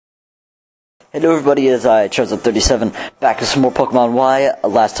Hello everybody, it is I, Charizard37, back with some more Pokemon Y.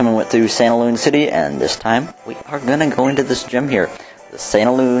 Last time we went through Santalune City, and this time we are gonna go into this gym here. The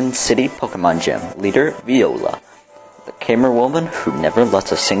Santalune City Pokemon Gym. Leader, Viola. The camera woman who never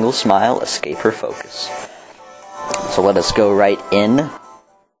lets a single smile escape her focus. So let us go right in.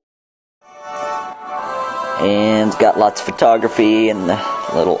 And got lots of photography and the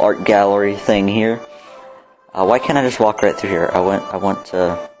little art gallery thing here. Why can't I just walk right through here? I want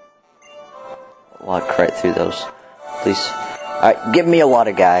to walk right through those, please. Alright, give me a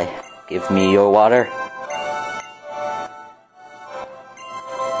water, guy. Give me your water.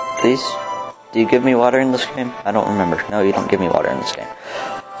 Please? Do you give me water in this game? I don't remember. No, you don't give me water in this game.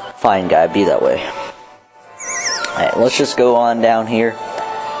 Fine, guy, be that way. Alright, let's just go on down here.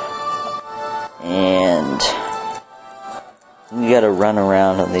 And you gotta run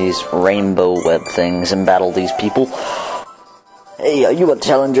around on these rainbow web things and battle these people. Hey, are you a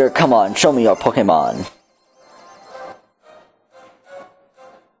challenger? Come on, show me your Pokemon.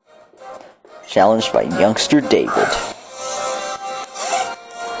 Challenged by youngster David.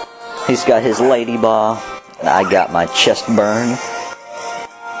 He's got his Ladyball, and I got my chest burn.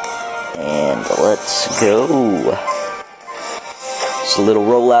 And let's go. Just a little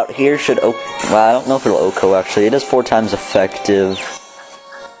rollout here should well, I don't know if it'll OHKO actually. It is 4 times effective.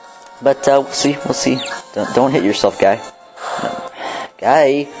 But we'll see. Don't hit yourself, guy. No.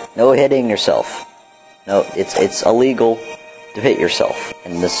 Guy, no hitting yourself. No, it's illegal to hit yourself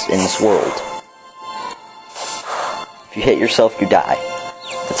in this world. If you hit yourself, you die.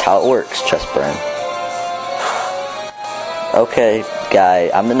 That's how it works, chest burn. Okay, guy,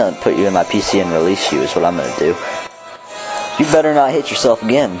 I'm gonna put you in my PC and release you is what I'm gonna do. You better not hit yourself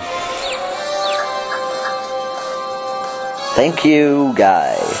again. Thank you,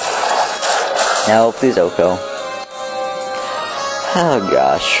 guy. No, please, OHKO. Oh,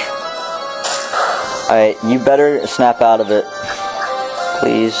 gosh. Alright, you better snap out of it.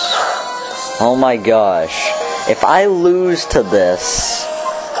 Please. Oh my gosh. If I lose to this...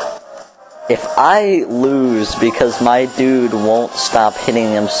 If I lose because my dude won't stop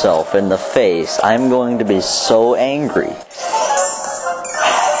hitting himself in the face, I'm going to be so angry.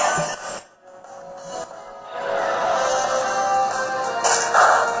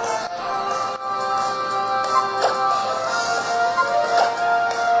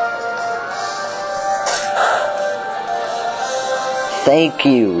 Thank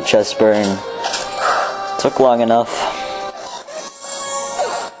you, chest burn. Took long enough.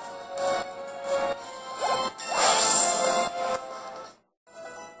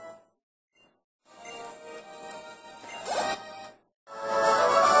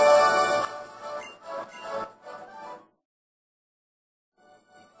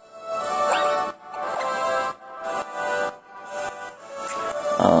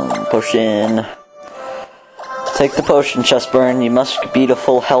 Potion. Take the potion, chest burn. You must be to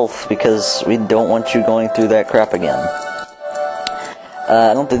full health because we don't want you going through that crap again.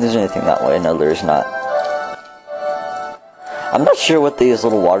 I don't think there's anything that way. No, there's not. I'm not sure what these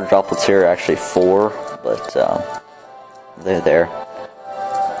little water droplets here are actually for, but they're there.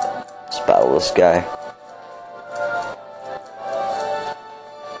 Let's battle this guy.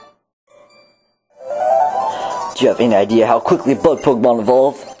 Do you have any idea how quickly bug Pokemon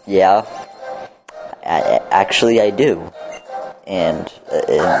evolve? Yeah. Actually, I do. And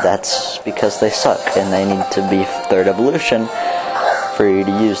that's because they suck, and they need to be 3rd evolution for you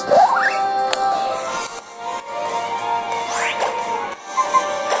to use them.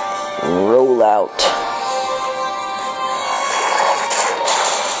 Roll out.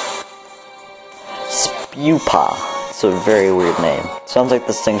 Spupa. It's a very weird name. Sounds like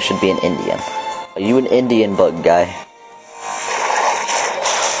this thing should be an Indian. Are you an Indian bug guy?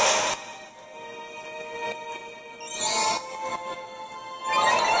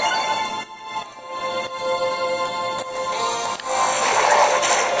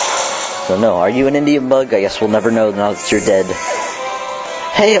 So no, are you an Indian bug? I guess we'll never know now that you're dead.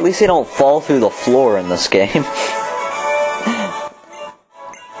 Hey, at least they don't fall through the floor in this game.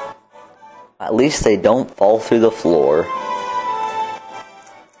 At least they don't fall through the floor.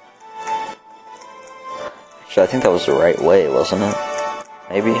 Actually, I think that was the right way, wasn't it?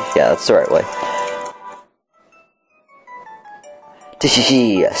 Maybe? Yeah, that's the right way.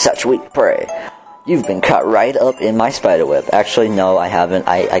 Tishishi, such weak prey. You've been caught right up in my spiderweb. Actually, no, I haven't.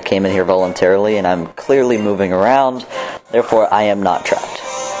 I came in here voluntarily, and I'm clearly moving around. Therefore, I am not trapped.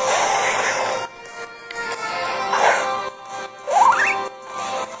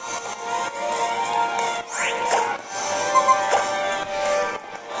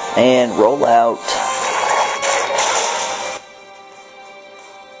 And roll out.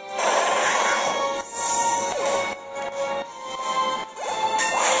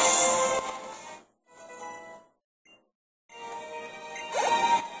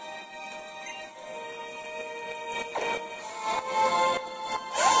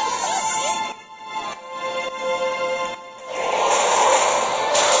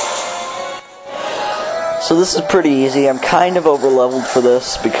 So this is pretty easy. I'm kind of over-leveled for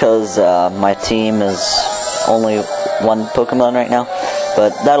this because my team is only one Pokemon right now, but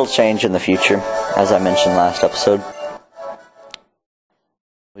that'll change in the future, as I mentioned last episode.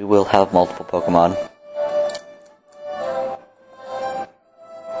 We will have multiple Pokemon.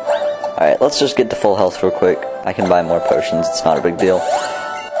 Alright, let's just get to full health real quick. I can buy more potions, it's not a big deal.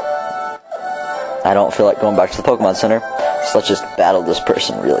 I don't feel like going back to the Pokemon Center, so let's just battle this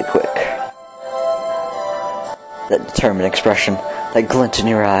person really quick. That determined expression, that glint in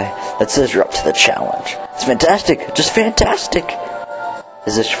your eye, that says you're up to the challenge. It's fantastic, just fantastic!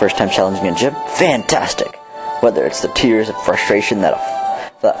 Is this your first time challenging a gym? Fantastic! Whether it's the tears of frustration that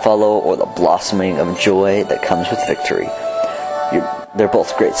follow, or the blossoming of joy that comes with victory. They're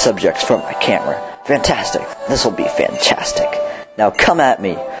both great subjects for my camera. Fantastic! This'll be fantastic! Now come at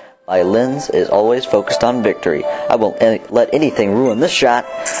me! My lens is always focused on victory. I won't let anything ruin this shot.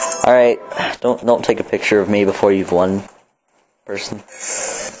 Alright, don't take a picture of me before you've won, person.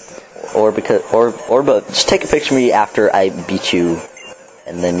 But just take a picture of me after I beat you,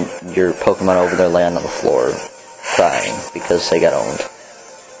 and then your Pokemon over there laying on the floor, crying because they got owned.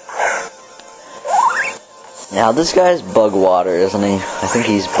 Now this guy's Bug Water, isn't he? I think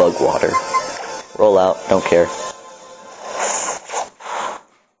he's Bug Water. Roll out, don't care.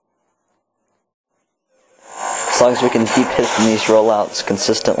 As long as we can keep hitting these rollouts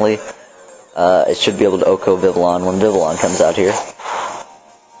consistently, it should be able to OHKO Vivillon when Vivillon comes out here.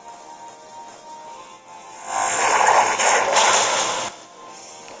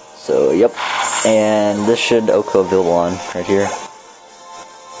 So, yep. And this should OHKO Vivillon right here.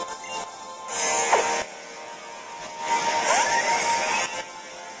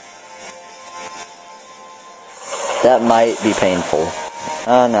 That might be painful.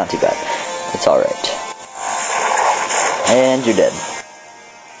 Not too bad. It's alright. And you're dead.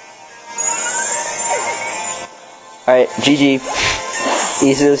 Alright, GG.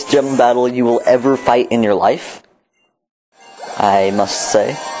 Easiest gym battle you will ever fight in your life, I must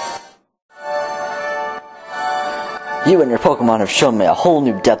say. You and your Pokemon have shown me a whole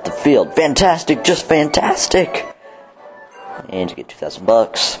new depth of field. Fantastic, just fantastic! And you get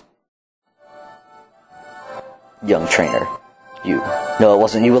 $2,000. Young trainer. You. No, it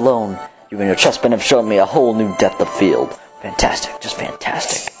wasn't you alone. You and your chessmen have shown me a whole new depth of field. Fantastic, just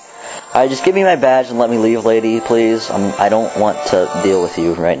fantastic. Alright, just give me my badge and let me leave, lady, please. I don't want to deal with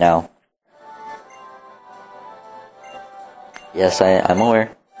you right now. Yes, I'm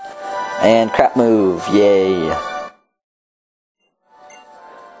aware. And crap move, yay.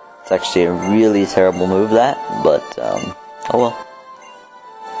 It's actually a really terrible move, that, but, oh well.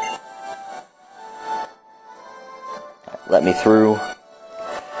 Right, let me through.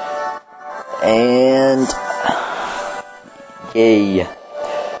 And yay.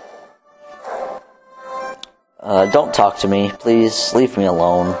 Don't talk to me, please. Leave me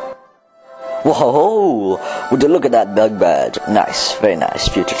alone. Whoa! Would you look at that bug badge? Nice, very nice,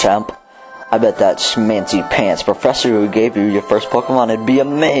 future champ. I bet that schmancy pants professor who gave you your first Pokemon would be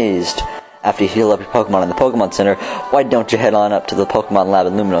amazed. After you heal up your Pokemon in the Pokemon Center, why don't you head on up to the Pokemon Lab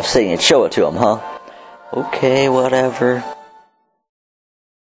in Lumino City and show it to him, huh? Okay, whatever.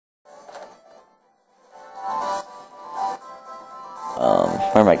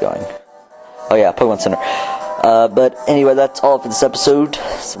 Where am I going? Oh yeah, Pokemon Center. But anyway, that's all for this episode,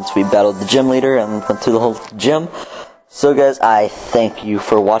 since we battled the gym leader and went through the whole gym. So guys, I thank you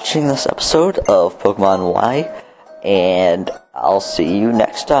for watching this episode of Pokemon Y, and I'll see you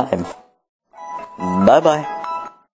next time. Bye-bye.